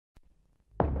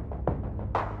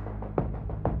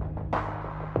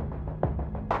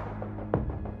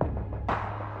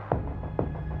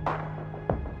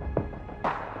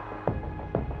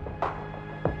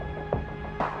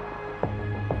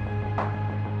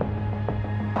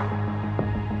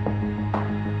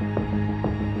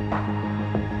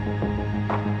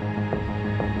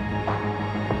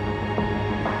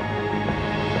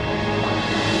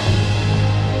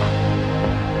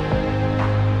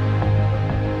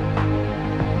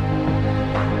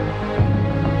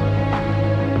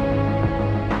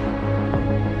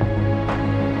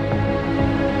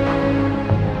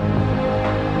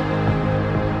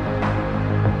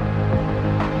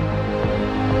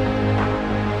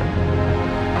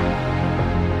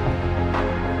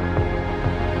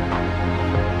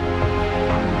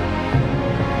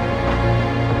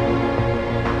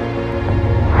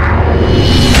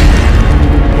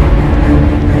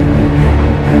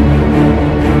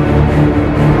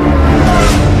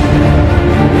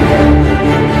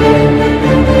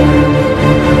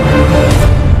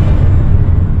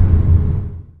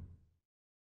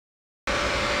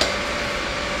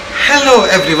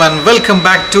everyone, welcome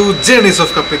back to Journeys of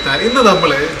Kappithan. ഇന്ന് നമ്മൾ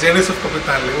Journeys of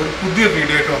Kappithanൽ ഒരു പുതിയ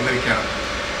വീഡിയോ ആയിട്ട് വന്നിരിക്കുകയാണ്.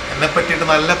 എന്നെ പറ്റിയിട്ട്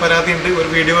നല്ല പരാതിയുണ്ട്. ഒരു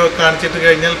വീഡിയോ കാണിച്ചിട്ട്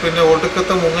കഴിഞ്ഞാൽ പിന്നെ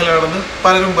ഒടുക്കത്തെ മുങ്ങലാണെന്ന്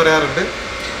പലരും പറയാറുണ്ട്.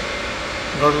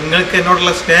 നിങ്ങൾക്ക്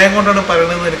എന്നോടുള്ള സ്നേഹം കൊണ്ടാണ്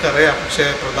പറയുന്നതെന്ന് എനിക്കറിയാം. പക്ഷേ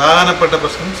പ്രധാനപ്പെട്ട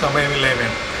പ്രശ്നം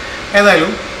സമയമില്ലായ്മയാണ്.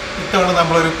 ഏതായാലും ഇത്തവണ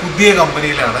നമ്മളൊരു പുതിയ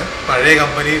കമ്പനിയിലാണ്. പഴയ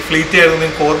കമ്പനി ഫ്ലീറ്റ് ആയിരുന്നു,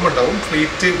 നിങ്ങൾക്ക് ഓർമ്മ ഉണ്ടാവും.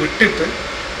 ഫ്ലീറ്റ് വിട്ടിട്ട്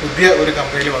പുതിയ ഒരു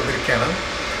കമ്പനിയിൽ വന്നിരിക്കുകയാണ്.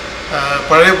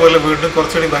 പഴയ പോലെ വീണ്ടും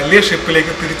കുറച്ചുകൂടി വലിയ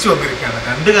ഷിപ്പിലേക്ക് തിരിച്ചു വന്നിരിക്കുകയാണ്.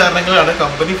 രണ്ട് കാരണങ്ങളാണ്.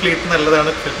 കമ്പനി ഫ്ലീറ്റ് നല്ലതാണ്,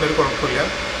 ഫ്ലീറ്റിനൊരു കുഴപ്പമില്ല.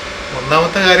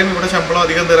 ഒന്നാമത്തെ കാര്യം ഇവിടെ ശമ്പളം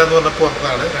അധികം തരാമെന്ന് പറഞ്ഞപ്പോൾ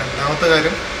വന്നതാണ്. രണ്ടാമത്തെ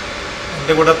കാര്യം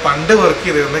എൻ്റെ കൂടെ പണ്ട് വർക്ക്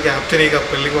ചെയ്തിരുന്ന ക്യാപ്റ്റൻ ഈ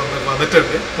കപ്പലിലേക്ക്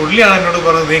വന്നിട്ടുണ്ട്. പുള്ളിയാണ് എന്നോട്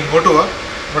പറഞ്ഞത്, നീ ഇങ്ങോട്ട് പോവാ,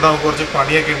 ഇവിടെ നമുക്ക് കുറച്ച്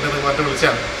പണിയൊക്കെ ഉണ്ടെന്ന് പറഞ്ഞിട്ട്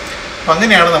വിളിച്ചാണ്. അപ്പം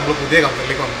അങ്ങനെയാണ് നമ്മൾ പുതിയ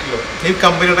കമ്പനിയിലേക്ക് വന്നിട്ടുള്ളത്. ഈ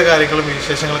കമ്പനിയുടെ കാര്യങ്ങളും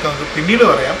വിശേഷങ്ങളൊക്കെ നമുക്ക് പിന്നീട്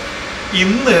പറയാം.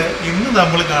 ഇന്ന്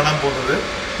നമ്മൾ കാണാൻ പോകുന്നത്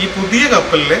ഈ പുതിയ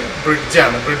കപ്പലിലെ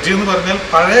ബ്രിഡ്ജാണ്. ബ്രിഡ്ജ് എന്ന് പറഞ്ഞാൽ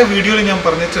പഴയ വീഡിയോയിൽ ഞാൻ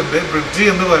പറഞ്ഞിട്ടുണ്ട്. ബ്രിഡ്ജ്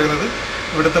എന്ന് പറയുന്നത്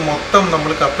ഇവിടുത്തെ മൊത്തം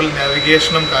നമ്മൾ കപ്പൽ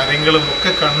നാവിഗേഷനും കാര്യങ്ങളും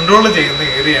ഒക്കെ കൺട്രോൾ ചെയ്യുന്ന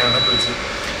ഏരിയയാണ് ബ്രിഡ്ജ്.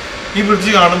 ഈ ബ്രിഡ്ജ്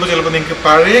കാണുമ്പോൾ ചിലപ്പോൾ നിങ്ങൾക്ക്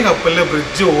പഴയ കപ്പലിലെ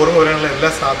ബ്രിഡ്ജ് ഓർമ്മ വരാനുള്ള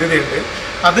എല്ലാ സാധ്യതയുണ്ട്.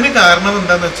 അതിന് കാരണം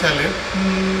എന്താണെന്ന് വെച്ചാൽ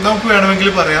നമുക്ക്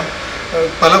വേണമെങ്കിൽ പറയാം,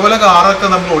 പല പല കാറൊക്കെ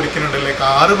നമ്മൾ ഓടിക്കുന്നുണ്ടല്ലേ.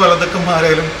 കാറ് പലതൊക്കെ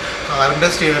മാറിയാലും കാറിൻ്റെ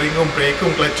സ്റ്റിയറിങ്ങും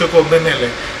ബ്രേക്കും ക്ലച്ചൊക്കെ ഒന്ന്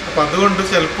തന്നെയല്ലേ. അപ്പോൾ അതുകൊണ്ട്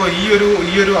ചിലപ്പോൾ ഈ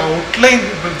ഒരു ഔട്ട്ലൈൻ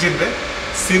ബ്രിഡ്ജിൻ്റെ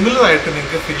സിമിലർ ആയിട്ട്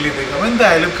നിങ്ങൾക്ക് ഫീൽ ചെയ്തേക്കാം.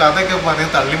 എന്തായാലും കഥയൊക്കെ പറഞ്ഞ്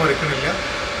തള്ളി മറിക്കണില്ല,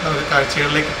 നമുക്ക്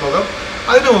കാഴ്ചകളിലേക്ക് പോകാം.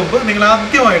 അതിനു മുമ്പ് നിങ്ങൾ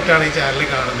ആദ്യമായിട്ടാണ് ഈ ചാനൽ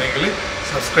കാണുന്നതെങ്കിൽ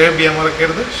സബ്സ്ക്രൈബ് ചെയ്യാൻ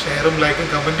മറക്കരുത്. ഷെയറും ലൈക്കും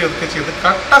കമൻറ്റും ഒക്കെ ചെയ്ത്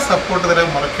കട്ട സപ്പോർട്ട് തരാൻ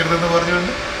മറക്കരുതെന്ന്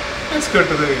പറഞ്ഞുകൊണ്ട് let's go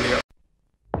to the video.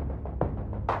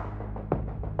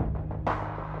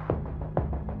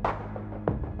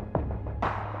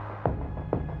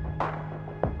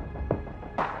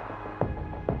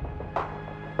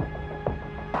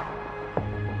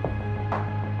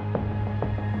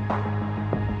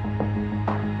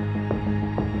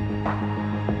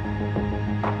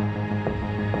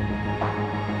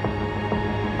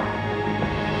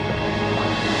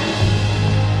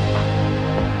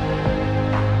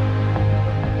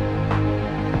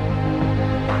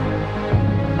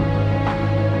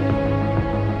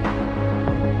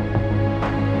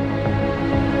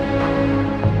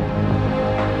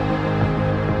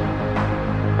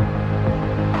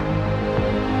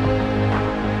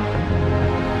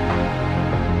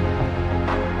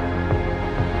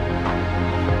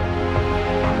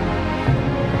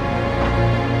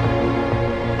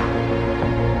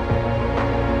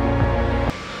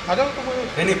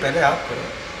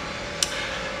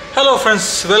 Hello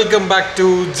friends, welcome back to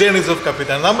journeys of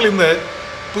കപ്പിത്താൻ. നമ്മൾ ഇന്ന്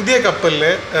പുതിയ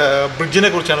കപ്പലിലെ ബ്രിഡ്ജിനെ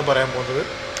കുറിച്ചാണ് പറയാൻ പോകുന്നത്.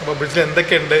 അപ്പോൾ ബ്രിഡ്ജിൽ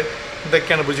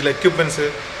എന്തൊക്കെയാണ് ബ്രിഡ്ജിലെ എക്യുപ്മെൻറ്റ്സ്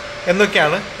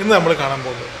എന്നൊക്കെയാണ് ഇന്ന് നമ്മൾ കാണാൻ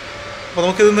പോകുന്നത്. അപ്പോൾ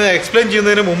നമുക്കിതൊന്ന് എക്സ്പ്ലെയിൻ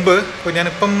ചെയ്യുന്നതിന് മുമ്പ്, ഇപ്പോൾ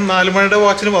ഞാനിപ്പം 4 മണിയുടെ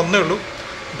വാച്ചിന് വന്നേ ഉള്ളൂ.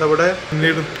 ഇതവിടെ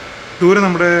ദൂരെ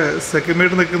നമ്മുടെ സെക്കൻഡ്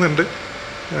മേറ്റ് നിൽക്കുന്നുണ്ട്.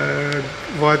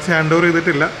 വാച്ച് ഹാൻഡ് ഓവർ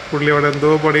ചെയ്തിട്ടില്ല, പുള്ളി അവിടെ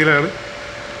എന്തോ പണിയിലാണ്.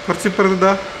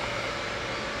 കുറച്ചിപ്പുറത്ത്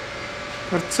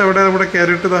കുറച്ചവിടെ നമ്മുടെ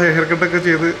കയറിയിട്ട് ഹെയർ കട്ടൊക്കെ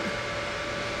ചെയ്ത്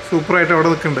സൂപ്പറായിട്ട് അവിടെ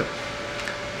നിൽക്കുന്നുണ്ട്.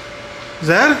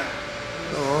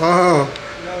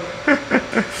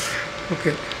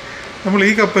 ഓക്കെ, നമ്മൾ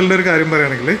ഈ കപ്പലിൻ്റെ ഒരു കാര്യം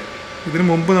പറയുകയാണെങ്കിൽ ഇതിനു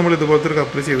മുമ്പ് നമ്മൾ ഇതുപോലത്തെ ഒരു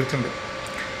കപ്പൽ ചെയ്തിട്ടുണ്ട്.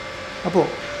 അപ്പോൾ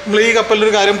നമ്മൾ ഈ കപ്പലിൻ്റെ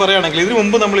ഒരു കാര്യം പറയുകയാണെങ്കിൽ ഇതിനു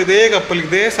മുമ്പ് നമ്മൾ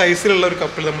ഇതേ സൈസിലുള്ള ഒരു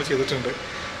കപ്പൽ നമ്മൾ ചെയ്തിട്ടുണ്ട്.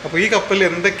 അപ്പോൾ ഈ കപ്പലിൽ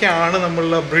എന്തൊക്കെയാണ്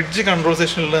നമ്മളുടെ ബ്രിഡ്ജ് കൺട്രോൾ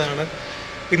സെഷനിലുള്ളതാണ്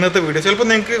ഇന്നത്തെ വീഡിയോ. ചിലപ്പോൾ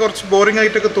നിങ്ങൾക്ക് കുറച്ച് ബോറിംഗ്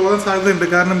ആയിട്ടൊക്കെ തോന്നാൻ സാധ്യതയുണ്ട്.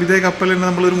 കാരണം ഇതേ കപ്പലിൽ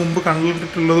നമ്മളൊരു മുമ്പ്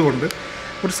കണ്ടിട്ടുള്ളത് കൊണ്ട്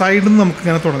ഒരു സൈഡിൽ നിന്ന്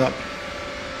നമുക്കിങ്ങനെ തുടങ്ങാം.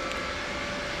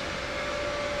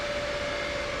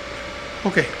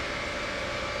 ഓക്കെ,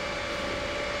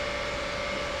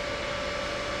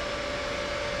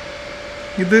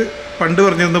 ഇത് പണ്ട്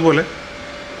പറഞ്ഞിരുന്ന പോലെ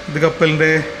ഇത്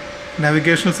കപ്പലിൻ്റെ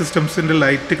നാവിഗേഷണൽ സിസ്റ്റംസിൻ്റെ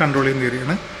ലൈറ്റ് കൺട്രോൾ ചെയ്യുന്ന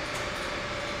ഏരിയയാണ്.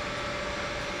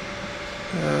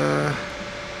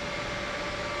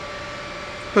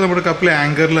 ഇപ്പോൾ നമ്മുടെ കപ്പൽ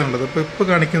ആങ്കറിലാണുള്ളത്. ഇപ്പോൾ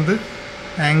കാണിക്കുന്നത്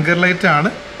ആങ്കർ ലൈറ്റാണ്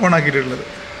on ആക്കിയിട്ടുള്ളത്.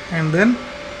 And then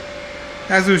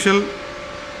as usual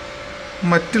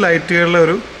മറ്റ് ലൈറ്റുകളുടെ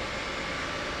ഒരു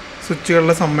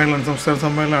സ്വിച്ചുകളുടെ സംസ്ഥാന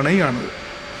സമ്മേളനമാണ് ഈ കാണുന്നത്.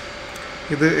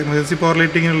 ഇത് എമർജൻസി പവർ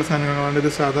ലൈറ്റിങ്ങിനുള്ള സാധനങ്ങളാണ്. ഇത്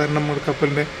സാധാരണ നമ്മുടെ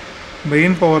കപ്പലിൻ്റെ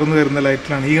മെയിൻ പവർ എന്ന് വരുന്ന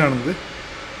ലൈറ്റിലാണ് ഈ കാണുന്നത്.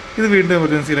 ഇത് വീണ്ടും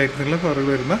എമർജൻസി ലൈറ്റിനുള്ള പവറിൽ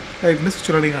വരുന്ന ലൈറ്റിൻ്റെ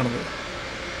സ്വിച്ചുകളാണ് ഈ കാണുന്നത്.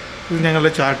 ഇത്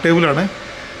ഞങ്ങളുടെ ചാർട്ട് ടേബിളാണ്.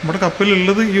 നമ്മുടെ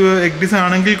കപ്പലിലുള്ളത് എഗ്ഡിസ്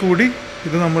ആണെങ്കിൽ കൂടി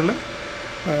ഇത് നമ്മളുടെ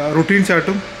റുട്ടീൻ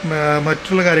ചാർട്ടും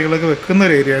മറ്റുള്ള കാര്യങ്ങളൊക്കെ വെക്കുന്ന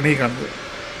ഒരു ഏരിയയാണ് ഈ കാണുന്നത്.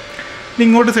 ഇനി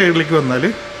ഇങ്ങോട്ട് സൈഡിലേക്ക് വന്നാൽ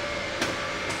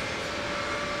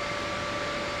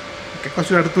ഓക്കെ,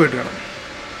 കുറച്ച് അടുത്ത് പോയിട്ട് കാണാം.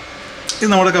 ഇത്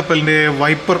നമ്മുടെ കപ്പലിൻ്റെ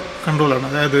വൈപ്പർ കൺട്രോളാണ്.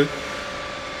 അതായത്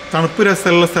തണുപ്പ്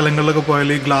രസമുള്ള സ്ഥലങ്ങളിലൊക്കെ പോയാൽ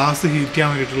ഈ ഗ്ലാസ് ഹീറ്റ് ചെയ്യാൻ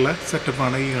വേണ്ടിയിട്ടുള്ള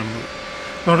സെറ്റപ്പാണ് ഈ കാണുന്നത്.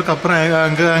 നമ്മുടെ കപ്പൽ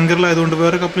ആങ്കറിലായതുകൊണ്ട്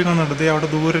വേറെ കപ്പൽ കാണുന്നുണ്ട്. അവിടെ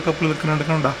ദൂരെ കപ്പൽ നിൽക്കുന്നുണ്ട്.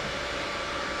 കണ്ടാ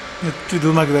ഇത്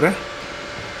നോക്കി തരാം.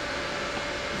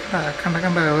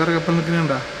 കണ്ട വേറെ കപ്പൽ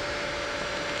നിൽക്കുന്നുണ്ടാ.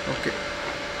 Okay,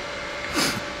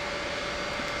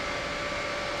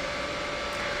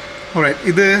 alright.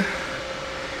 ഇത്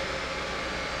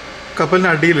കപ്പലിൻ്റെ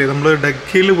അടിയിൽ നമ്മൾ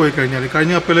ഡെക്കിൽ പോയി കഴിഞ്ഞാൽ,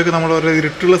 കഴിഞ്ഞ കപ്പലിലേക്ക് നമ്മൾ ഒരു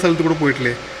ഇരുട്ടുള്ള സ്ഥലത്ത് കൂടെ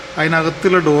പോയിട്ടില്ലേ,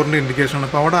 അതിനകത്തുള്ള ഡോറിൻ്റെ ഇൻഡിക്കേഷനാണ്.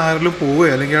 അപ്പോൾ അവിടെ ആരെങ്കിലും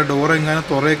പോവുകയോ അല്ലെങ്കിൽ ആ ഡോർ എങ്ങനെ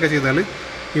തുറയൊക്കെ ചെയ്താൽ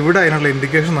ഇവിടെ അതിനുള്ള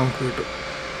ഇൻഡിക്കേഷൻ നമുക്ക് കിട്ടും.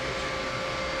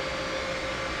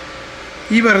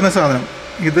 ഈ പറയുന്ന സാധനം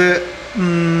ഇത്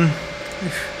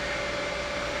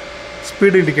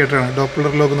സ്പീഡ് ഇൻഡിക്കേറ്ററാണ്,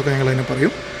 ഡോപ്ലർ ലോഗ് എന്നൊക്കെ ഞങ്ങൾ അതിനെ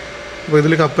പറയും. അപ്പോൾ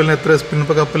ഇതിൽ കപ്പലിന് എത്ര സ്പീഡ്,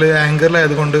 ഇപ്പോൾ കപ്പൽ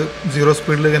ആങ്കറിലായതുകൊണ്ട് 0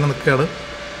 സ്പീഡിൽ ഇങ്ങനെ നിൽക്കുകയാണ്.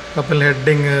 കപ്പലിൻ്റെ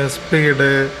ഹെഡിങ്, സ്പീഡ്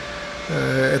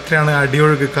എത്രയാണ്,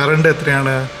 അടിയൊഴുക്ക്, കറണ്ട്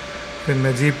എത്രയാണ്, പിന്നെ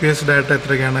GPS ഡാറ്റ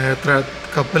എത്രയൊക്കെയാണ്, എത്ര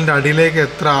കപ്പലിൻ്റെ അടിയിലേക്ക്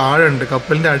എത്ര ആഴുണ്ട്,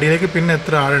 കപ്പലിൻ്റെ അടിയിലേക്ക് പിന്നെ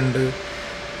എത്ര ആഴുണ്ട്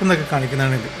എന്നൊക്കെ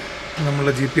കാണിക്കുന്നതാണ്. ഇത്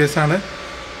നമ്മളുടെ GPS ആണ്.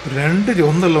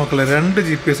 1 മക്കളെ 2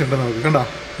 GPS ഉണ്ട് നമുക്ക്, കണ്ടോ,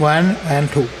 1 and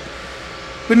 2.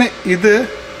 പിന്നെ ഇത്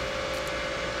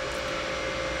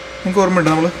നിങ്ങൾക്ക് ഓർമ്മയുണ്ട്,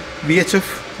 നമ്മൾ VHF,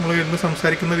 നമ്മൾ വീട്ടിൽ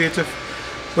സംസാരിക്കുന്ന VHF,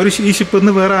 ഈ ഷിപ്പിൽ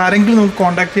നിന്ന് വേറെ ആരെങ്കിലും നമുക്ക്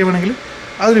കോൺടാക്ട് ചെയ്യുകയാണെങ്കിൽ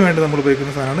അതിന് വേണ്ടി നമ്മൾ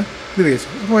ഉപയോഗിക്കുന്ന സാധനമാണ് ഇത്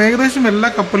VHF. അപ്പോൾ ഏകദേശം എല്ലാ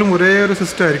കപ്പലും ഒരേ ഒരു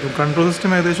സിസ്റ്റം ആയിരിക്കും, കൺട്രോൾ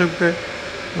സിസ്റ്റം ഏകദേശമൊക്കെ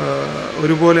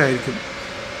ഒരുപോലെ ആയിരിക്കും.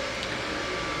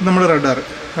 നമ്മൾ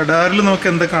റഡാറിൽ നമുക്ക്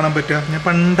എന്താ കാണാൻ പറ്റുക, ഞാൻ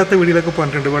പണ്ടത്തെ വീഡിയോയിലൊക്കെ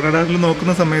പറഞ്ഞിട്ടുണ്ട്. റഡാറിൽ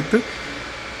നോക്കുന്ന സമയത്ത്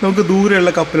നമുക്ക്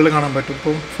ദൂരെയുള്ള കപ്പലുകൾ കാണാൻ പറ്റും.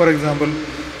 ഇപ്പോൾ ഫോർ എക്സാമ്പിൾ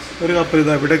ഒരു കപ്പൽ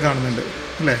ഇത് അവിടെ കാണുന്നുണ്ട്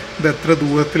അല്ലേ, ഇത് എത്ര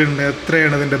ദൂരത്തിലുണ്ട്,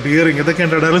 എത്രയാണ് ഇതിൻ്റെ ബിയറിങ്,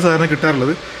 ഇതൊക്കെയാണ് റഡാറിൽ സാധാരണ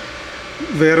കിട്ടാറുള്ളത്.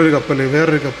 വേറൊരു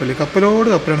കപ്പലോട്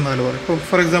കപ്പലാണ് 4 പറയും. ഇപ്പോൾ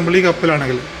ഫോർ എക്സാമ്പിൾ ഈ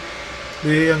കപ്പലാണെങ്കിൽ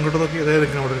ഈ അങ്ങോട്ട് നോക്കി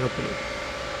അതായത് അവിടെ ഒരു കപ്പൽ,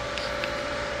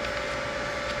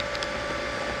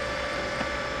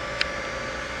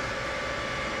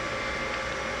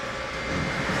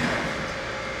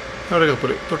 അവിടെ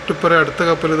കപ്പൽ, തൊട്ടിപ്പുറ അടുത്ത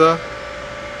കപ്പൽ ഇതാ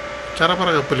ചറപ്പറ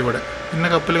കപ്പൽ ഇവിടെ, പിന്നെ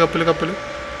കപ്പൽ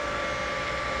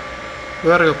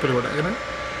വേറെ കപ്പൽ ഇവിടെ. അങ്ങനെ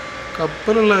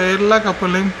കപ്പലുള്ള എല്ലാ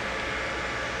കപ്പലിനെയും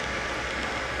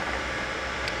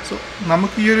സോ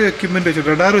നമുക്ക് ഈ ഒരു എക്യുപ്മെൻറ്റ് വെച്ച്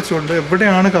റഡാർ വെച്ചുകൊണ്ട്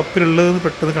എവിടെയാണ് കപ്പലുള്ളതെന്ന്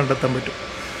പെട്ടെന്ന് കണ്ടെത്താൻ പറ്റും.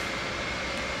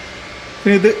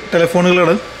 പിന്നെ ഇത്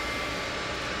ടെലിഫോണുകളാണ്.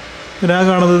 പിന്നെ ആ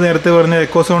കാണുന്നത് നേരത്തെ പറഞ്ഞ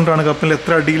എക്കോ സൗണ്ടാണ്, കപ്പലിൽ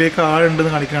എത്ര അടിയിലേക്ക്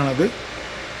ആളുണ്ടെന്ന് കാണിക്കുകയാണത്.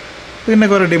 പിന്നെ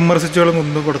കുറേ ഡിമ്മർ സ്വിച്ചുകളും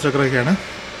കുന്നും കുറച്ചൊക്കെയൊക്കെയാണ്.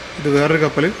 ഇത് വേറൊരു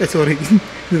കപ്പൽ,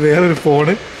 ഇത് വേറൊരു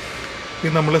ഫോണ്.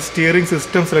 ഇത് നമ്മൾ steering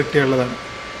system select ചെയ്യാനുള്ളതാണ്.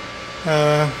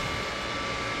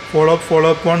 Follow up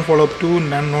 1, follow up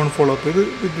 2, non follow up. ഇത്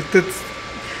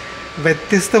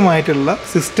വ്യത്യസ്തമായിട്ടുള്ള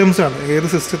സിസ്റ്റംസാണ്. ഏത്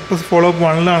സിസ്റ്റം, ഇപ്പോൾ ഫോളോ അപ്പ്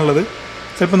 1-ലാണുള്ളത്,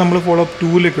 ചിലപ്പോൾ നമ്മൾ ഫോളോ അപ്പ്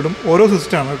 2-ലേക്ക് ഇടും. ഓരോ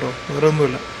സിസ്റ്റമാണ് കേട്ടോ, വേറെ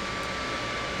ഒന്നുമില്ല.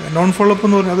 നോൺ ഫോളോ അപ്പ്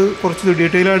എന്ന് പറഞ്ഞാൽ അത് കുറച്ച്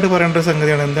ഡീറ്റെയിൽ ആയിട്ട് പറയേണ്ട ഒരു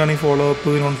സംഗതിയാണ്. എന്താണ് ഈ follow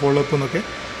up, non follow up എന്നൊക്കെ,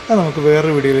 അത് നമുക്ക്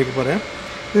വേറൊരു വീഡിയോയിലേക്ക് പറയാം.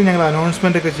 ഇത് ഞങ്ങൾ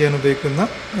അനൗൺസ്മെൻ്റ് ഒക്കെ ചെയ്യാൻ ഉപയോഗിക്കുന്ന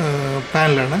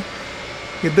പാനലാണ്.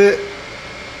 ഇത്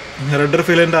റഡർ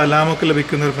ഫെയിലിൻ്റെ അലാമൊക്കെ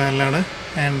ലഭിക്കുന്ന ഒരു പാനലാണ്.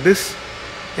 ആൻഡ് ദിസ്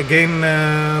അഗെയിൻ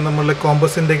നമ്മളുടെ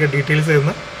കോമ്പസിൻ്റെ ഒക്കെ ഡീറ്റെയിൽസ്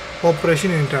തരുന്ന ഓപ്പറേഷൻ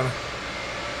യൂണിറ്റാണ്.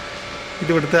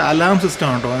 ഇതിവിടുത്തെ അലാം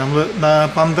സിസ്റ്റമാണ് കേട്ടോ. നമ്മൾ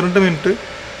 12 മിനിറ്റ്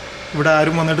ഇവിടെ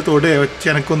ആരും വന്നിട്ട് തൊടുകയോ വെച്ച്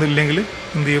എനക്കൊന്നും ഇല്ലെങ്കിൽ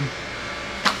എന്ത് ചെയ്യും,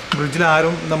 ബ്രിഡ്ജിൽ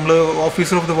ആരും നമ്മൾ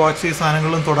ഓഫീസർ ഓഫ് ദി വാച്ച് ഈ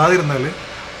സാധനങ്ങളും തൊടാതിരുന്നാൽ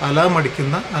അലാം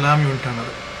അടിക്കുന്ന അലാം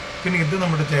യൂണിറ്റാണത്. പിന്നെ ഇത്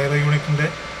നമ്മുടെ ജൈറോ യൂണിറ്റിൻ്റെ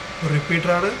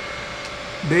റിപ്പീറ്ററാണ്.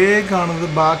 ഇതേ കാണുന്നത്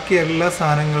ബാക്കി എല്ലാ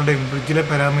സാധനങ്ങളുടെയും ബ്രിഡ്ജിലെ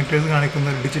പാരാമീറ്റേഴ്സ് കാണിക്കുന്ന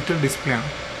ഡിജിറ്റൽ ഡിസ്പ്ലേ ആണ്.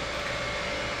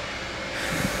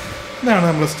 ഇതാണ്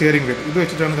നമ്മൾ സ്റ്റിയറിംഗ് വീൽ. ഇത്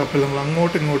വെച്ചിട്ടാണ് കപ്പൽ നമ്മൾ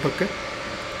അങ്ങോട്ടും ഇങ്ങോട്ടൊക്കെ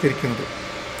തിരിക്കുന്നത്.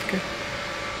 ഓക്കെ,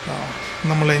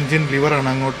 നമ്മൾ എൻജിൻ ലിവറാണ്.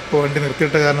 അങ്ങോട്ട് ഇപ്പോൾ വണ്ടി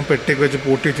നിർത്തിയിട്ട കാരണം പെട്ടിയൊക്കെ വെച്ച്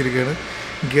പൂട്ടി വെച്ചിരിക്കുകയാണ്.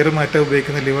 ഗിയർ മാറ്റാൻ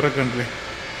ഉപയോഗിക്കുന്ന ലിവറൊക്കെ ഉണ്ടല്ലേ.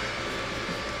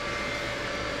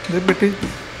 ഇത് പെട്ടി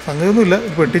സംഗതിയൊന്നുമില്ല,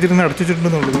 പെട്ടി വെച്ചിരുന്ന് അടച്ചു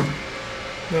വെച്ചിട്ടുണ്ടെന്നുള്ളത്.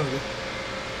 ഇതാണത്,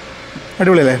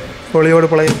 അടിപൊളിയല്ലേ, പൊളിയോട്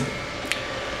പൊളയും.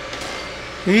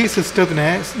 ഈ സിസ്റ്റത്തിനെ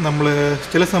നമ്മൾ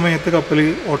ചില സമയത്ത് കപ്പൽ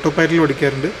ഓട്ടോ പൈലറ്റിൽ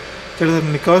ഓടിക്കാറുണ്ട്, ചില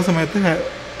മിക്കവാറും സമയത്ത്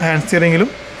ഹാൻഡ് സ്റ്റിയറിങ്ങിലും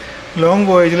ലോങ്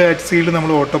വോയേജിൽ അറ്റ് സീയിൽ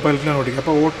നമ്മൾ ഓട്ടോ പൈലറ്റിലാണ് ഓടിക്കുക.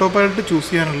 അപ്പോൾ ഓട്ടോ പൈലറ്റ് ചൂസ്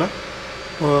ചെയ്യാനുള്ള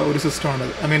ഒരു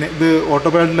സിസ്റ്റമാണത്. ഐ മീൻ ഇത് ഓട്ടോ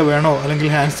പൈലറ്റിൽ വേണോ അല്ലെങ്കിൽ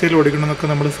ഹാൻഡ് സ്റ്റിയറിൽ ഓടിക്കണമെന്നൊക്കെ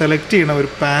നമ്മൾ സെലക്ട് ചെയ്യുന്ന ഒരു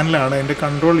പാനലാണ്, അതിൻ്റെ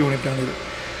കൺട്രോൾ യൂണിറ്റാണിത്.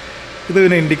 ഇത്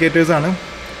പിന്നെ ഇൻഡിക്കേറ്റേഴ്സാണ്.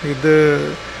 ഇത്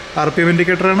RPM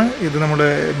ഇൻഡിക്കേറ്ററാണ്. ഇത് നമ്മുടെ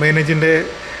മെയിൻ എഞ്ചിൻ്റെ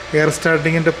എയർ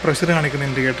സ്റ്റാർട്ടിങ്ങിൻ്റെ പ്രഷർ കാണിക്കുന്ന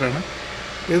ഇൻഡിക്കേറ്ററാണ്.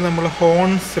 ഇത് നമ്മൾ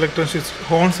ഹോൺ സെലക്ട്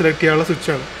ചെയ്യാനുള്ള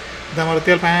സ്വിച്ചാണ്. ഇത്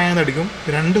അമർത്തിയാൽ പാന്ന് അടിക്കും.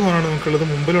 2 ഹോണാണ് നമുക്കുള്ളത്,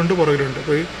 മുമ്പിലുണ്ട് പുറകിലുണ്ട്.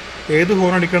 അപ്പോൾ ഏത്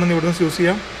ഹോൺ അടിക്കണമെന്ന് ഇവിടുന്ന് ചൂസ്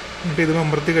ചെയ്യാം. എന്നിട്ട് ഇത്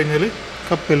അമർത്തി കഴിഞ്ഞാൽ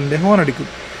കപ്പലിൻ്റെ ഹോൺ അടിക്കും.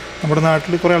 നമ്മുടെ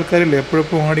നാട്ടിൽ കുറേ ആൾക്കാരില്ലേ എപ്പോഴും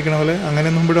ഹോൺ അടിക്കണ പോലെ,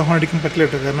 അങ്ങനെയൊന്നും ഇവിടെ ഹോൺ അടിക്കാൻ പറ്റില്ല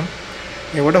കേട്ടോ. കാരണം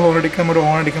എവിടെ ഹോൺ അടിക്കാൻ ഇവിടെ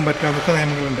ഹോൺ അടിക്കാൻ പറ്റില്ല, അതൊക്കെ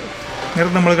നിയമങ്ങളുണ്ട്.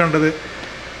 നേരത്തെ നമ്മൾ കണ്ടത്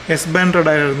S ബാൻഡ്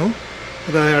റഡാറായിരുന്നു.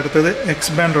 അതായത് അടുത്തത് X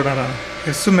ബാൻഡ് റഡാറാണ്.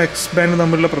 എസും X ബാൻഡും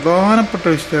തമ്മിലുള്ള പ്രധാനപ്പെട്ട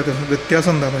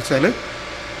വ്യത്യാസം എന്താണെന്ന് വെച്ചാൽ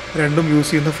രണ്ടും യൂസ്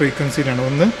ചെയ്യുന്ന ഫ്രീക്വൻസിയിലാണ്.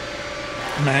 ഒന്ന്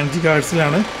 9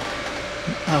 GHz-ലാണ്,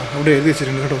 അവിടെ എഴുതി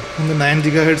വെച്ചിട്ടുണ്ട് കേട്ടോ. ഒന്ന് 9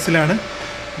 GHz-ലാണ്,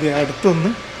 ഇത് അടുത്തൊന്ന്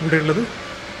ഇവിടെ ഉള്ളത്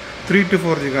 3 to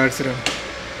 4 GHz-ലാണ്.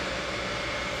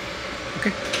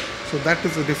 Okay, so that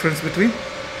is the difference between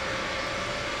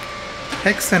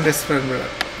X and S band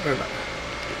radar.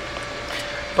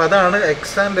 അപ്പോൾ അതാണ്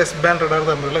X and S band radar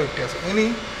തമ്മിലുള്ള വ്യത്യാസം. ഇനി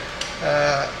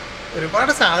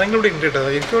ഒരുപാട് സാധനങ്ങൾ ഇവിടെ ഉണ്ട് കേട്ടോ.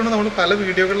 എനിക്ക് തോന്നുന്നു നമ്മൾ പല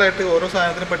വീഡിയോകളിലായിട്ട് ഓരോ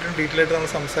സാധനത്തിനെ പറ്റിയും ഡീറ്റെയിൽ ആയിട്ട് നമ്മൾ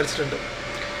സംസാരിച്ചിട്ടുണ്ട്.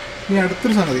 ഇനി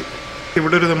അടുത്തൊരു സംഗതി,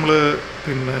 ഇവിടെ ഒരു നമ്മൾ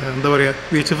പിന്നെ എന്താ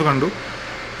പറയുക VHF കണ്ടു.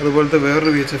 അതുപോലത്തെ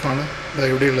വേറൊരു VHF ആണ്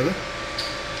ഇവിടെയുള്ളത്.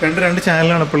 രണ്ട്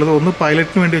ചാനലാണ് ഇപ്പോൾ ഉള്ളത്. ഒന്ന്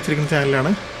പൈലറ്റിന് വേണ്ടി വെച്ചിരിക്കുന്ന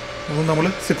ചാനലാണ്, ഒന്ന് നമ്മൾ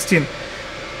 16.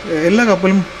 എല്ലാ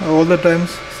കപ്പലും ഓൾ ദ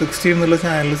ടൈംസ് 16 എന്നുള്ള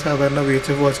ചാനൽ സാധാരണ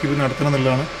VHF വാച്ച് കീപ്പിംഗ് നടത്തണം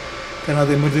എന്നുള്ളതാണ്. കാരണം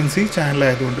അത് എമർജൻസി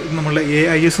ചാനലായതുകൊണ്ട്. ഇത് നമ്മളുടെ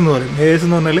AIS എന്ന് പറയും. AIS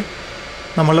എന്ന് പറഞ്ഞാൽ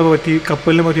നമ്മളെ പറ്റി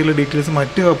കപ്പലിനെ പറ്റിയുള്ള ഡീറ്റെയിൽസ്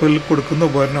മറ്റ് കപ്പലിൽ കൊടുക്കുന്ന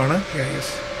ഉപകരണമാണ് AIS.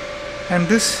 ആൻഡ്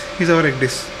ദിസ് ഈസ് അവർ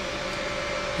എഗ്ഡിസ്.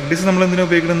 എഗ്ഡിസ് നമ്മൾ എന്തിനാണ്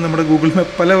ഉപയോഗിക്കുന്നത്? നമ്മുടെ ഗൂഗിൾ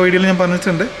മാപ്പ് പല വീഡിയോയിൽ ഞാൻ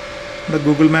പറഞ്ഞിട്ടുണ്ട്. നമ്മുടെ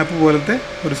ഗൂഗിൾ മാപ്പ് പോലത്തെ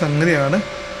ഒരു സംഗതിയാണ്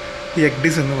ഈ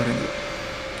എഗ്ഡിസ് എന്ന് പറയുന്നത്.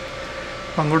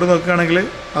 അപ്പം അങ്ങോട്ട് നോക്കുകയാണെങ്കിൽ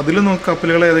അതിലും നമുക്ക്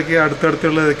കപ്പലുകൾ ഏതൊക്കെയാണ്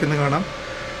അടുത്തടുത്തുള്ള ഏതൊക്കെയെന്ന് കാണാം.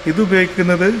 ഇത്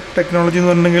ഉപയോഗിക്കുന്നത് ടെക്നോളജി എന്ന്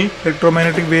പറഞ്ഞിട്ടുണ്ടെങ്കിൽ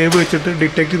ഇലക്ട്രോമാഗ്നറ്റിക് വേവ് വെച്ചിട്ട്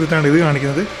ഡിറ്റക്ട് ചെയ്തിട്ടാണ് ഇത്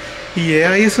കാണിക്കുന്നത്. ഈ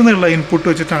AIS എന്നുള്ള ഇൻപുട്ട്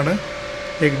വെച്ചിട്ടാണ്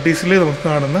എഗ്ഡിസിൽ നമുക്ക്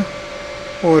കാണുന്ന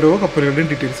ഓരോ കപ്പലുകളുടെയും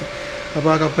ഡീറ്റെയിൽസ്. അപ്പോൾ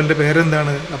ആ കപ്പലിൻ്റെ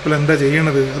പേരെന്താണ്, കപ്പൽ എന്താ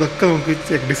ചെയ്യണത്, അതൊക്കെ നമുക്ക്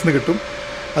എഗ്ഡിസിൽ നിന്ന് കിട്ടും.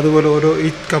 അതുപോലെ ഓരോ ഈ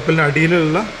കപ്പലിൻ്റെ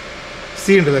അടിയിലുള്ള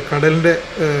സീ ഉണ്ടല്ലോ, കടലിൻ്റെ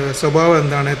സ്വഭാവം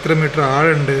എന്താണ്, എത്ര മീറ്റർ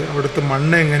ആഴുണ്ട്, അവിടുത്തെ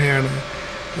മണ്ണ് എങ്ങനെയാണ്,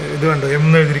 ഇത് കണ്ടോ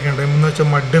എന്ന് എഴുതിയിരിക്കുന്നുണ്ട്. എന്ന് വെച്ചാൽ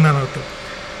മഡ് എന്നാണ് അർത്ഥം.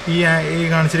 ഈ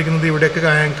കാണിച്ചിരിക്കുന്നത് ഇവിടെയൊക്കെ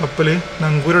കപ്പൽ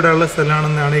നങ്കൂരിടാനുള്ള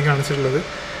സ്ഥലമാണെന്നാണ് ഈ കാണിച്ചിട്ടുള്ളത്.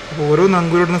 അപ്പോൾ ഓരോ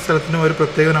നങ്കൂരിടുന്ന സ്ഥലത്തിനും ഒരു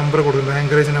പ്രത്യേക നമ്പർ കൊടുക്കുന്നുണ്ട്.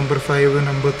 ആങ്കറേജ് നമ്പർ 5,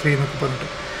 നമ്പർ 3 എന്നൊക്കെ പറഞ്ഞിട്ട്.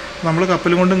 നമ്മൾ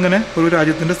കപ്പൽ കൊണ്ട് ഇങ്ങനെ ഒരു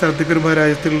രാജ്യത്തിൻ്റെ സ്ഥലത്തേക്ക് വരുമ്പോൾ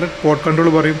രാജ്യത്തിലുള്ള പോർട്ട് കൺട്രോൾ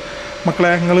പറയും, മക്കളെ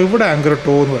ഞങ്ങൾ ഇവിടെ ആങ്കർ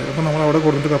ഇട്ടോ എന്ന് പറയും. അപ്പോൾ നമ്മൾ അവിടെ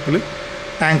കൊടുത്തിട്ട് കപ്പൽ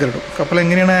ആങ്കർ ഇടും. കപ്പൽ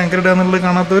എങ്ങനെയാണ് ആങ്കർ ഇടുക എന്നുള്ളത്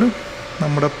കാണാത്തവരും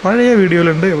നമ്മുടെ പഴയ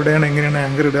വീഡിയോയിലുണ്ട്, എവിടെയാണ് എങ്ങനെയാണ്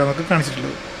ആങ്കർ ഇടുക എന്നൊക്കെ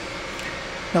കാണിച്ചിട്ടുള്ളത്.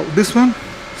 ദിസ് വൺ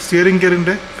സ്റ്റിയറിംഗ്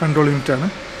ഗിയറിൻ്റെ കൺട്രോൾ യൂണിറ്റാണ്.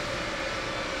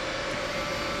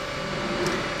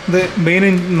 ഇത് മെയിൻ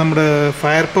നമ്മുടെ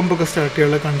ഫയർ പമ്പൊക്കെ സ്റ്റാർട്ട്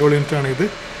ചെയ്യാനുള്ള കൺട്രോൾ യൂണിറ്റാണ് ഇത്.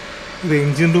 ഇത്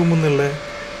എൻജിൻ റൂമിൽ നിന്നുള്ള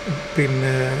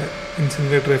പിന്നെ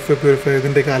ഇൻസിനറേറ്റർ, FA പ്യൂരിഫയർ,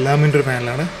 ഇതിൻ്റെയൊക്കെ അലാമിൻ്റെ ഒരു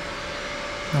പാനലാണ്.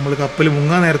 നമ്മൾ കപ്പൽ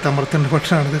മുങ്ങാൻ നേരത്തെ അമർത്തേണ്ട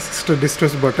ബട്ടണാണിത്,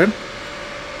 ഡിസ്ട്രസ് ബട്ടൺ.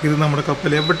 ഇത് നമ്മുടെ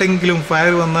കപ്പൽ എവിടെയെങ്കിലും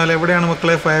ഫയർ വന്നാൽ എവിടെയാണ്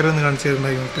മക്കളെ ഫയർ എന്ന് കാണിച്ചു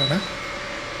തരുന്ന യൂണിറ്റാണ്.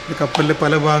 ഇത് കപ്പലിൻ്റെ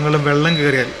പല ഭാഗങ്ങളും വെള്ളം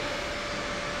കയറിയാൽ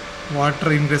വാട്ടർ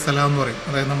ഇൻഗ്രസ് അലാം എന്ന് പറയും.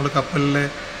 അതായത് നമ്മൾ കപ്പലിലെ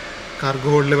കാർഗോ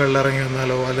ഹോൾഡിൽ വെള്ളം ഇറങ്ങി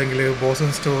വന്നാലോ അല്ലെങ്കിൽ ബോസൺ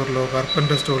സ്റ്റോറിലോ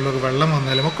കാർപ്പൻ്റർ സ്റ്റോറിലോ ഒക്കെ വെള്ളം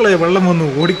വന്നാലോ മക്കളെ വെള്ളം വന്ന്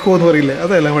ഓടിക്കോ എന്ന് പറയില്ലേ,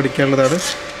 അതെല്ലാം പഠിക്കാനുള്ളതാണ്.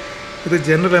 ഇത്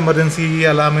ജനറൽ എമർജൻസി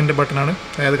അലാമിൻ്റെ ബട്ടണാണ്.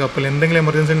 അതായത് കപ്പൽ എന്തെങ്കിലും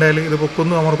എമർജൻസി ഉണ്ടായാലും ഇത്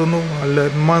പൊക്കുന്നു അമർത്തുന്നു അല്ല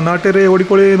നാട്ടുകാരെ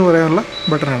ഓടിക്കോളി എന്ന് പറയാനുള്ള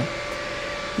ബട്ടണാണ്.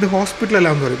 ഇത് ഹോസ്പിറ്റൽ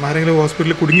അലാം എന്ന് പറയും. ആരെങ്കിലും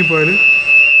ഹോസ്പിറ്റലിൽ കുടുങ്ങിപ്പോയാൽ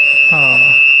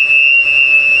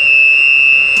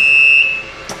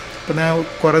അപ്പം ഞാൻ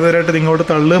കുറേ നേരമായിട്ട് ഇങ്ങോട്ട്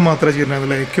തള്ളുക മാത്രമേ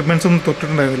ചെയ്യുന്നുണ്ടായിരുന്നില്ല, എക്യുപ്മെൻറ്റ്സ് ഒന്നും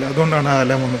തൊട്ടിട്ടുണ്ടായിരുന്നില്ല. അതുകൊണ്ടാണ് ആ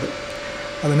അലാം വന്നത്.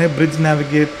 അതിനെ bridge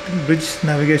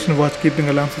navigation watch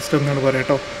keeping alarm system എന്നാണ് പറയാം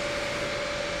കേട്ടോ.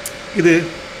 ഇത്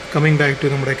കമ്മിങ് ബാക്ക് ടു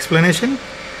നമ്മുടെ എക്സ്പ്ലനേഷൻ.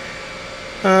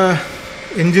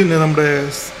 എൻജിൻ നമ്മുടെ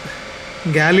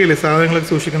ഗാലിയിൽ സാധനങ്ങളൊക്കെ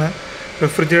സൂക്ഷിക്കുന്ന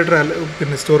റെഫ്രിജറേറ്റർ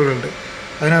പിന്നെ സ്റ്റോറുകളുണ്ട്.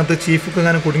 അതിനകത്ത് ചീഫൊക്കെ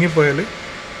ഞാൻ കുടുങ്ങിപ്പോയാൽ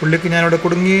പുള്ളിക്ക് ഞാനിവിടെ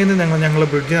കുടുങ്ങിയെന്ന് ഞങ്ങളെ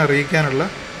ബ്രിഡ്ജിനെ അറിയിക്കാനുള്ള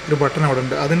ഒരു ബട്ടൺ അവിടെ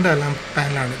ഉണ്ട്. അതിൻ്റെ alarm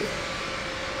പാനലാണിത്.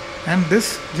 And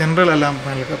this general alarm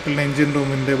panel കപ്പലിൻ്റെ എൻജിൻ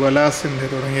റൂമിൻ്റെ ബലാസിൻ്റെ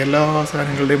തുടങ്ങിയ എല്ലാ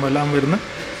സാധനങ്ങളുടെയും അലാം വരുന്ന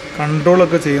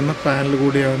കൺട്രോളൊക്കെ ചെയ്യുന്ന പാനൽ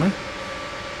കൂടിയാണ്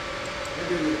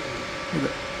ഇത്.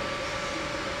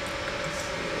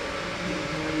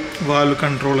 വാൽവ്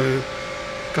കൺട്രോള്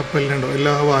കപ്പലിനുണ്ടോ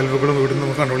എല്ലാ വാൽവുകളും ഇവിടെ നിന്ന്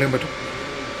നമുക്ക് കൺട്രോൾ ചെയ്യാൻ പറ്റും.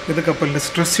 ഇത് കപ്പലിൻ്റെ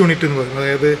സ്ട്രെസ് യൂണിറ്റ് എന്ന് പറയും.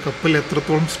 അതായത് കപ്പലിൽ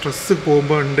എത്രത്തോളം സ്ട്രെസ്സ്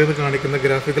പോകുമ്പോൾ ഉണ്ടെന്ന് കാണിക്കുന്ന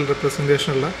ഗ്രാഫിക്കൽ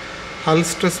റെപ്രസെൻറ്റേഷനുള്ള ഹൾ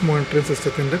സ്ട്രെസ് മോണിറ്ററിംഗ്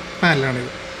സിസ്റ്റത്തിൻ്റെ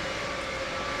പാനലാണിത്.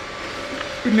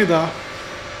 പിന്നെ ഇതാ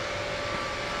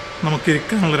നമുക്ക്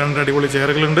ഇരിക്കാനുള്ള 2 അടിപൊളി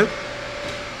ചെയറുകളുണ്ട്.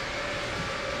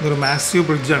 ഇതൊരു മാസീവ്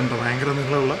ബ്രിഡ്ജാണ് കേട്ടോ, ഭയങ്കര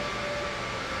നീളമുള്ള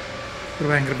ഒരു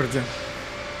ഭയങ്കര ബ്രിഡ്ജാണ്.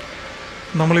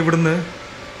 നമ്മളിവിടുന്ന്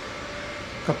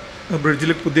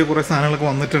ബ്രിഡ്ജിൽ പുതിയ കുറേ സാധനങ്ങളൊക്കെ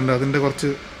വന്നിട്ടുണ്ട്. അതിൻ്റെ കുറച്ച്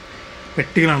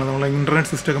പെട്ടികളാണ്, നമ്മൾ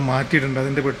ഇൻ്റർനെറ്റ് സിസ്റ്റമൊക്കെ മാറ്റിയിട്ടുണ്ട്,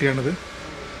 അതിൻ്റെ പെട്ടിയാണിത്.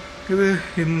 ഇത്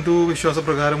ഹിന്ദു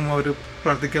വിശ്വാസപ്രകാരം അവർ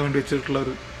പ്രാർത്ഥിക്കാൻ വേണ്ടി വെച്ചിട്ടുള്ള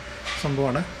ഒരു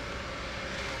സംഭവമാണ്.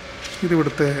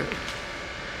 ഇതിവിടുത്തെ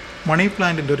മണി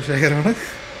പ്ലാന്റിൻ്റെ ഒരു ശേഖരമാണ്.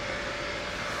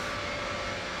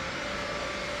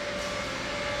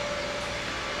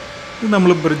 ഇത്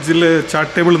നമ്മൾ ബ്രിഡ്ജിൽ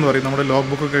ചാർട്ട് ടേബിൾ എന്ന് പറയും, നമ്മുടെ ലോഗ്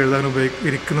ബുക്കൊക്കെ എഴുതാൻ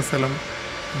ഇരിക്കുന്ന സ്ഥലം,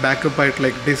 ബാക്കപ്പ് ആയിട്ട്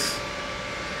ലൈക്ക് ഡിസ്.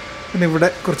 പിന്നെ ഇവിടെ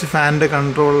കുറച്ച് ഫാനിൻ്റെ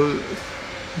കൺട്രോൾ,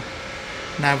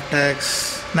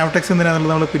 നാവ്ടാക്സ്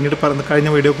എന്തിനാണെന്നുള്ളത് നമ്മൾ പിന്നീട് കഴിഞ്ഞ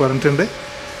വീഡിയോ പറഞ്ഞിട്ടുണ്ട്.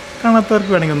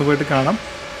 കാണാത്തവർക്ക് വേണമെങ്കിൽ ഒന്ന് പോയിട്ട് കാണാം.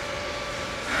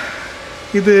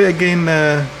 ഇത് അഗെയിൻ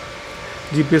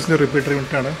GPS റിപ്പീറ്റർ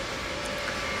യൂണിറ്റാണ്.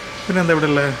 പിന്നെ എന്താ ഇവിടെ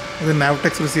ഉള്ളത്, ഇത്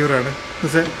നാവ്ടെക്സ് റിസീവറാണ്.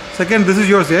 Second this is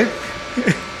yours.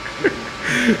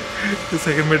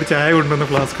 Second Mettu ചായ കൊണ്ടുവന്ന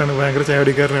ഫ്ലാസ്ക്കാണ്, ഭയങ്കര ചായ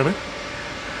കുടിക്കാരനാണ്.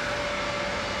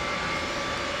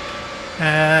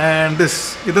 ആൻഡ് ദിസ്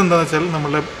ഇതെന്താണെന്ന് വെച്ചാൽ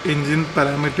നമ്മളുടെ എൻജിൻ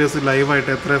പാരാമീറ്റേഴ്സ്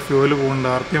ലൈവായിട്ട് എത്ര ഫ്യൂവൽ പോകുന്നുണ്ട്,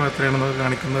 RPM എത്രയാണെന്നൊക്കെ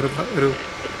കാണിക്കുന്ന ഒരു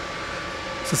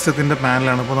സിസ്റ്റത്തിൻ്റെ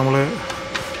പാനലാണ്. അപ്പോൾ നമ്മൾ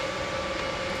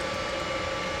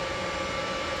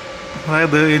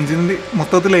അതായത്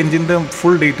മൊത്തത്തിൽ എൻജിൻ്റെ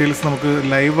ഫുൾ ഡീറ്റെയിൽസ് നമുക്ക്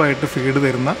ലൈവായിട്ട് ഫീഡ്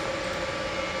തരുന്ന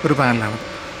ഒരു പാനലാണ്.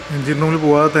 എൻജിൻ റൂമിൽ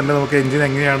പോകാതെ തന്നെ നമുക്ക് എൻജിൻ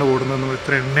എങ്ങനെയാണ് ഓടുന്നത്,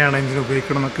 എത്ര എണ്ണയാണ് എൻജിൻ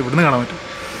ഉപയോഗിക്കണം എന്നൊക്കെ ഇവിടുന്ന് കാണാൻ പറ്റും.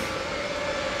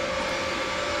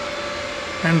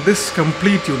 ആൻഡ് ദിസ്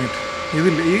കംപ്ലീറ്റ് യൂണിറ്റ്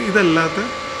ഇതല്ലാത്ത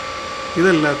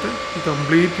ഈ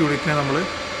കംപ്ലീറ്റ് യൂണിറ്റിനെ നമ്മൾ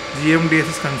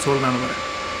GMDSS കൺസോൾ എന്നാണ് പറയുന്നത്.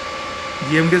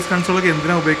 GMDSS കൺസോളൊക്കെ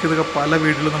എന്തിനാണ് ഉപയോഗിക്കുന്നത് പല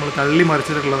വീട്ടിലും നമ്മൾ തള്ളി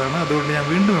മറിച്ചിട്ടുള്ളതാണ്. അതുകൊണ്ട് ഞാൻ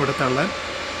വീണ്ടും ഇവിടെ തള്ളാൻ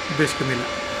ഉദ്ദേശിക്കുന്നില്ല.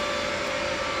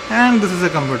 And this is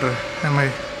A computer. My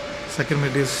second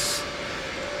minute is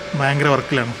ഭയങ്കര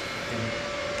വർക്കിലാണ്.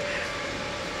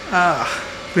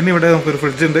 പിന്നെ ഇവിടെ നമുക്കൊരു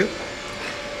ഫ്രിഡ്ജുണ്ട്.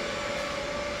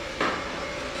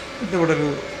 ഇവിടെ ഒരു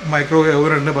മൈക്രോവേവ്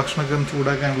ഓവനുണ്ട്, ഭക്ഷണമൊക്കെ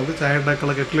ചൂടാക്കാനുള്ളത്. ചായ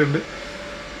ഉണ്ടാക്കാനുള്ള കെറ്റിലുണ്ട്.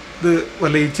 ഇത്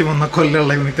വല്ല ഈച്ച വന്ന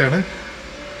കൊല്ലുള്ള യൂണിറ്റാണ്.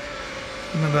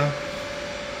 പിന്നെന്താ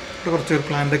ഇവിടെ കുറച്ചൊരു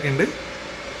പ്ലാന്റൊക്കെ ഉണ്ട്.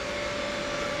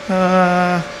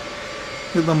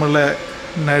 ഇത് നമ്മളുടെ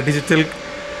ഡിജിറ്റൽ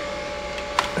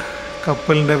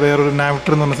കപ്പലിൻ്റെ വേറൊരു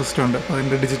നാവിറ്റർ എന്ന് പറഞ്ഞ സിസ്റ്റം ഉണ്ട്.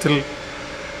 അതിൻ്റെ ഡിജിറ്റൽ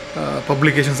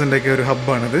പബ്ലിക്കേഷൻസിൻ്റെയൊക്കെ ഒരു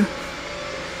ഹബ്ബാണിത്.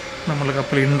 നമ്മളുടെ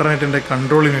കപ്പൽ ഇൻ്റർനെറ്റിൻ്റെ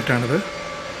കൺട്രോൾ യൂണിറ്റാണിത്.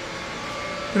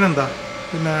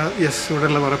 പിന്നെ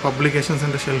ഇവിടെയുള്ള കുറേ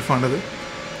പബ്ലിക്കേഷൻസിൻ്റെ ഷെൽഫാണിത്.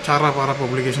 ചാറാപാറ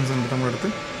പബ്ലിക്കേഷൻസ് ഉണ്ട് നമ്മുടെ അടുത്ത്.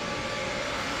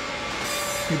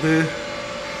 ഇത്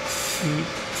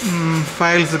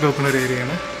ഫയൽസ് ഒക്കെ വെക്കുന്ന ഒരു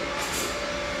ഏരിയയാണ്.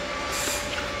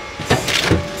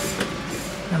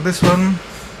 ദിസ് വൺ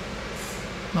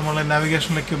നമ്മളെ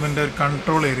നാവിഗേഷൻ എക്യുപ്മെൻ്റ് ഒരു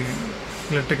കൺട്രോൾ ഏരിയയാണ്.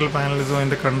 ഇലക്ട്രിക്കൽ പാനലിസും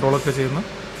അതിൻ്റെ കൺട്രോളൊക്കെ ചെയ്യുന്ന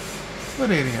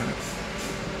ഒരു ഏരിയയാണ്.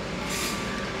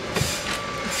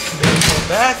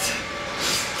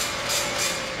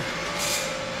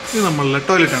 ഇത് നമ്മളുടെ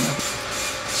ടോയ്ലറ്റാണ്.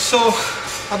 സോ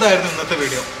അതായിരുന്നു ഇന്നത്തെ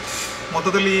വീഡിയോ.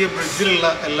 മൊത്തത്തിൽ ഈ ബ്രിഡ്ജിലുള്ള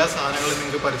എല്ലാ സാധനങ്ങളും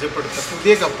നിങ്ങൾക്ക് പരിചയപ്പെടുത്താം.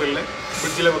 പുതിയ കപ്പലിലെ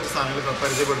ബ്രിഡ്ജിലെ കുറച്ച് സാധനങ്ങൾ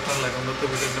പരിചയപ്പെടുത്താനുള്ള ഇന്നത്തെ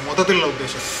വീഡിയോൻ്റെ മൊത്തത്തിലുള്ള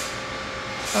ഉദ്ദേശം.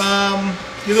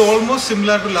 ഇത് ഓൾമോസ്റ്റ്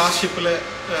സിമിലർ ടു ലാസ്റ്റ് ഷിപ്പിലെ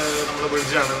നമ്മുടെ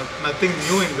ബ്രിഡ്ജാണ്. Nothing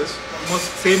new in this.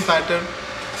 Almost same pattern.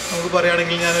 നമുക്ക്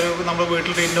പറയുകയാണെങ്കിൽ നമ്മുടെ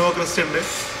വീട്ടിലൊരു ഇന്നോവ ക്രിസ്റ്റ് ഉണ്ട്.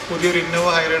 പുതിയൊരു ഇന്നോവ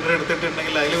ഹൈറൈഡർ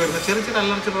എടുത്തിട്ടുണ്ടെങ്കിൽ അതിൽ വരുന്ന ചെറിയ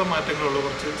അല്ലറ മാറ്റങ്ങളുള്ളൂ.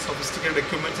 കുറച്ച് സൊഫിസ്റ്റിക്കേറ്റഡ്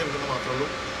എക്യുപ്മെൻറ്റ്സ് ഉണ്ടെന്ന് മാത്രമേ ഉള്ളൂ.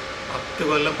 10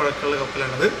 കൊല്ലം പഴക്കമുള്ള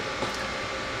കപ്പലാണിത്.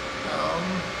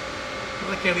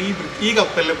 അതൊക്കെയാണ് ഈ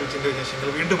കപ്പലിലെ ബ്രിഡ്ജിൻ്റെ വിശേഷങ്ങൾ.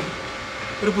 വീണ്ടും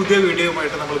ഒരു പുതിയ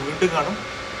വീഡിയോയുമായിട്ട് നമ്മൾ വീണ്ടും കാണും.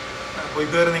 അപ്പോൾ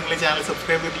ഇതുവരെ നിങ്ങൾ ഈ ചാനൽ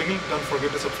സബ്സ്ക്രൈബ് ചെയ്തിട്ടില്ലെങ്കിൽ don't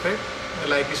forget to subscribe,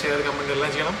 like, share, comment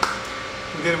എല്ലാം ചെയ്യണം.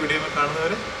 പുതിയൊരു വീഡിയോയിൽ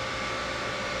കാണുന്നവരെ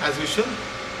as usual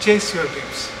chase your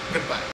dreams. Good bye.